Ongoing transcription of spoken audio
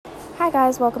Hi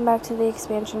guys, welcome back to the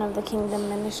expansion of the Kingdom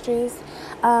Ministries.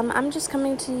 I'm just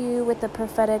coming to you with the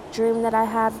prophetic dream that I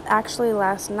had actually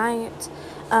last night.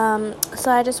 So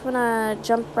I just want to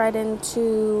jump right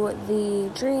into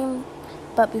the dream.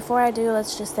 But before I do,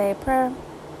 let's just say a prayer.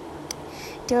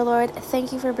 Dear Lord,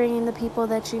 thank you for bringing the people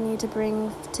that you need to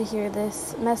bring to hear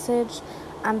this message.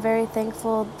 I'm very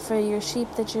thankful for your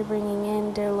sheep that you're bringing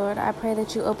in, dear Lord. I pray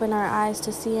that you open our eyes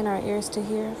to see and our ears to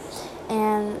hear,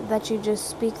 and that you just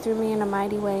speak through me in a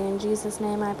mighty way. In Jesus'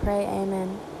 name I pray,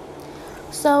 amen.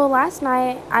 So last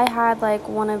night I had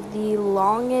one of the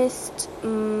longest,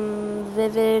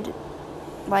 vivid,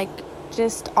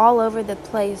 just all over the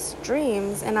place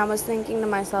dreams, and I was thinking to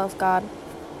myself, God,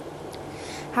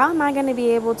 how am I going to be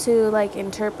able to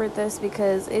interpret this,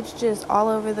 because it's just all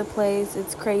over the place,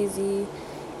 it's crazy,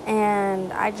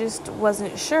 and I just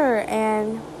wasn't sure.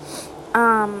 And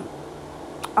all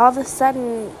of a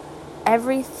sudden,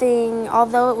 everything,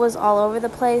 although it was all over the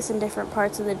place in different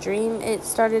parts of the dream, it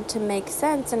started to make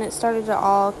sense, and it started to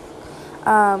all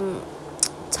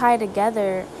tie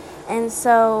together. And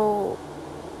so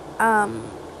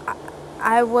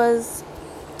I was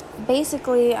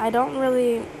basically, I don't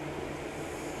really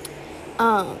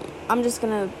I'm just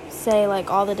gonna say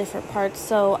all the different parts.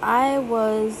 So I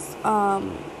was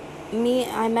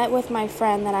I met with my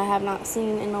friend that I have not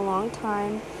seen in a long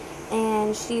time,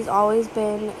 and she's always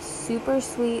been super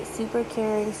sweet, super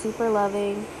caring, super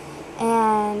loving,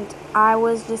 and I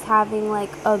was just having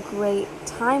a great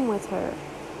time with her.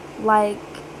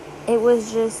 It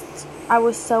was just, I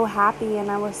was so happy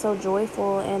and I was so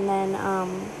joyful. And then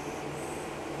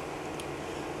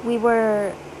we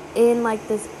were in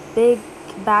this big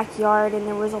backyard, and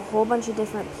there was a whole bunch of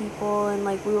different people, and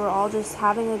we were all just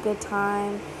having a good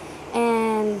time.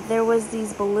 And there was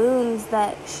these balloons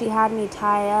that she had me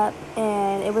tie up,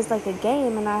 and it was a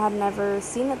game, and I had never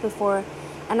seen it before,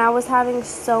 and I was having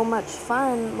so much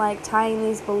fun tying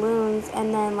these balloons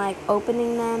and then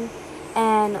opening them.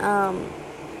 And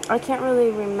I can't really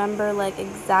remember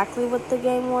exactly what the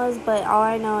game was, but all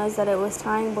I know is that it was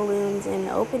tying balloons and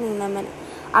opening them, and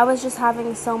I was just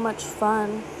having so much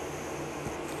fun.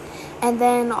 And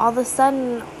then all of a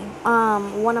sudden,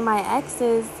 one of my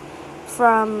exes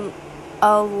from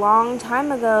a long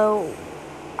time ago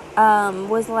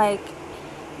was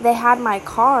they had my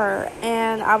car,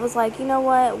 and I was like, you know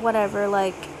what, whatever,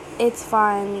 it's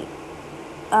fine.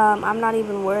 I'm not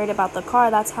even worried about the car.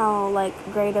 That's how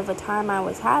great of a time I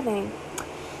was having.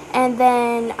 And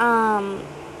then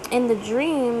in the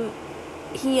dream,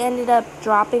 he ended up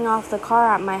dropping off the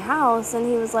car at my house, and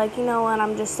he was like, you know what,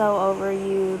 I'm just so over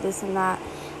you, this and that.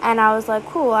 And I was like,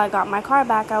 cool, I got my car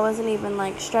back. I wasn't even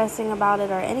stressing about it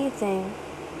or anything.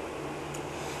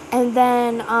 And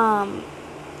then all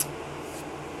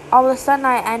of a sudden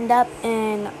I end up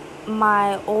in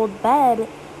my old bed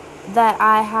that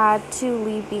I had to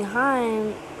leave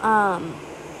behind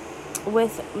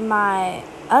with my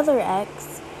other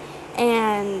ex.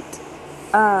 And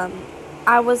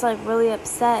I was really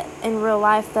upset in real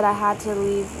life that I had to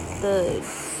leave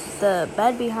the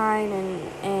bed behind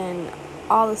and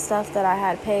all the stuff that I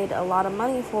had paid a lot of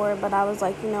money for. But I was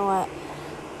like, you know what,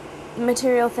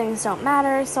 material things don't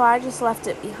matter, so I just left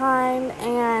it behind.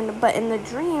 But in the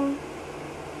dream,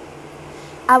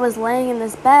 I was laying in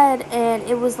this bed, and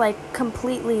it was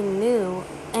completely new,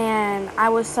 and I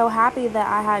was so happy that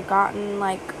I had gotten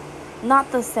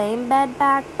not the same bed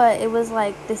back, but it was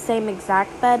the same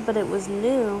exact bed, but it was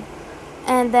new.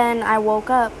 And then I woke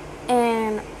up,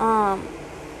 and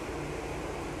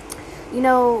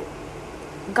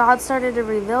God started to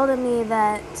reveal to me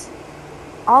that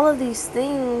all of these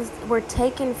things were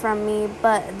taken from me,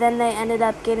 but then they ended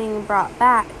up getting brought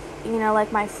back.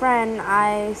 My friend,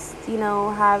 I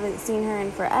haven't seen her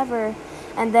in forever,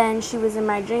 and then she was in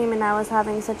my dream, and I was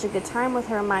having such a good time with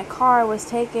her. My car was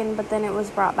taken, but then it was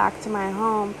brought back to my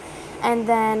home. And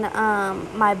then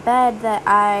my bed that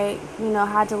I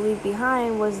had to leave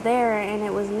behind was there, and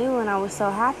it was new, and I was so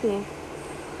happy.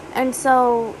 And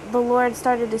so the Lord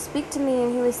started to speak to me,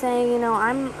 and he was saying,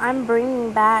 I'm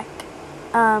bringing back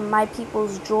my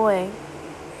people's joy.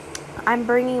 I'm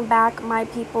bringing back my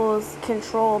people's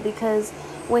control, because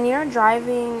when you're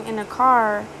driving in a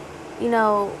car,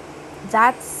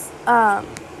 that's a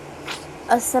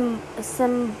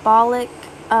symbolic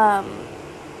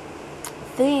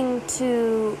thing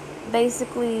to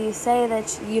basically say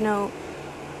that,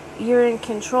 you're in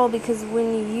control. Because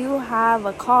when you have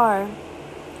a car,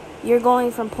 you're going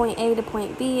from point A to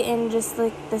point B, and just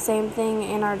the same thing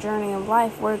in our journey of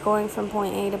life. We're going from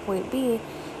point A to point B,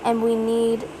 and we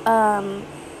need a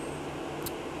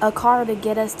car to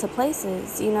get us to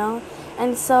places,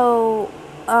 And so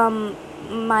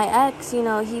my ex, he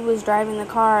was driving the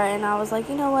car, and I was like,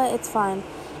 you know what, it's fine.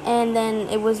 And then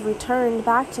it was returned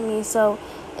back to me. So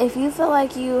if you feel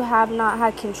like you have not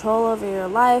had control over your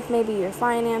life, maybe your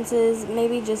finances,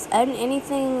 maybe just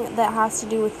anything that has to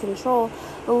do with control,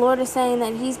 the Lord is saying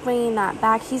that He's bringing that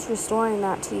back. He's restoring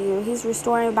that to you. He's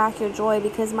restoring back your joy,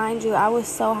 because mind you, I was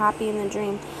so happy in the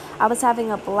dream. I was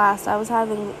having a blast. I was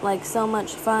having like so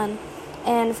much fun.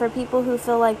 And for people who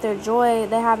feel like their joy,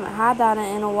 they haven't had that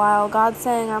in a while, God's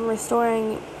saying, I'm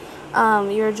restoring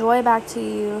your joy back to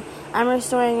you. I'm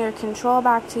restoring your control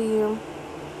back to you.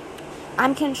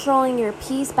 I'm controlling your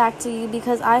peace back to you,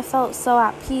 because I felt so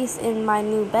at peace in my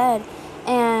new bed.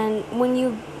 And when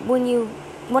you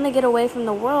want to get away from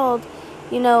the world,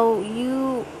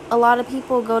 a lot of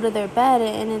people go to their bed,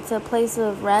 and it's a place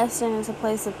of rest, and it's a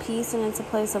place of peace, and it's a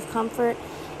place of comfort.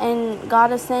 And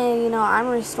God is saying, I'm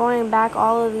restoring back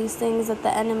all of these things that the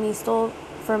enemy stole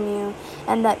from you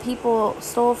and that people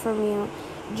stole from you.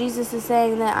 Jesus is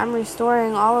saying that I'm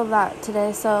restoring all of that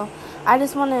today. So I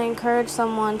just want to encourage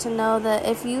someone to know that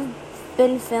if you've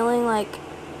been feeling like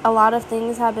a lot of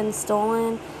things have been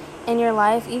stolen in your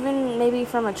life, even maybe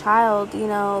from a child,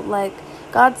 like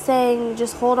God's saying,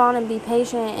 just hold on and be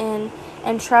patient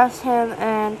and trust Him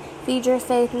and feed your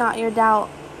faith, not your doubt,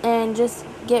 and just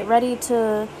get ready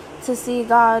to see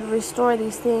God restore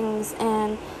these things.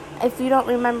 And if you don't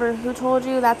remember who told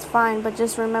you, that's fine, but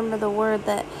just remember the word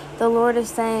that the Lord is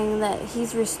saying, that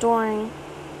He's restoring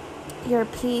your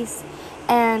peace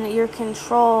and your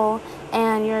control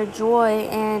and your joy,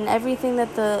 and everything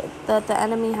that the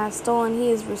enemy has stolen, He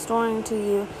is restoring to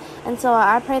you. And so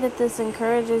I pray that this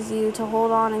encourages you to hold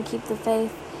on and keep the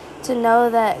faith, to know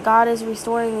that God is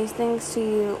restoring these things to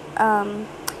you,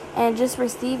 and just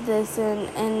receive this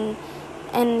and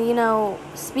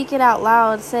speak it out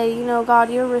loud. Say,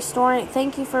 God, you're restoring.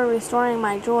 Thank you for restoring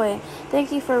my joy.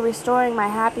 Thank you for restoring my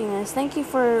happiness. Thank you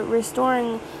for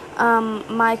restoring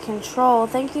my control.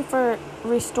 Thank you for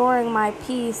restoring my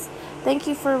peace. Thank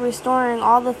you for restoring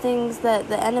all the things that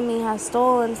the enemy has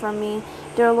stolen from me.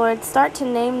 Dear Lord, start to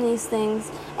name these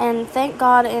things and thank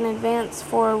God in advance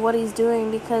for what He's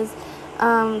doing, because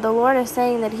the Lord is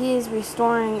saying that He is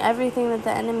restoring everything that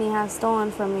the enemy has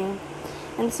stolen from you.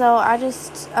 And so I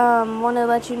just want to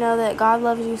let you know that God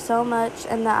loves you so much,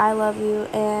 and that I love you.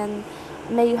 And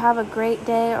may you have a great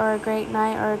day, or a great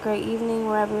night, or a great evening,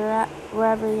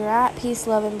 wherever you're at. Peace,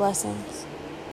 love, and blessings.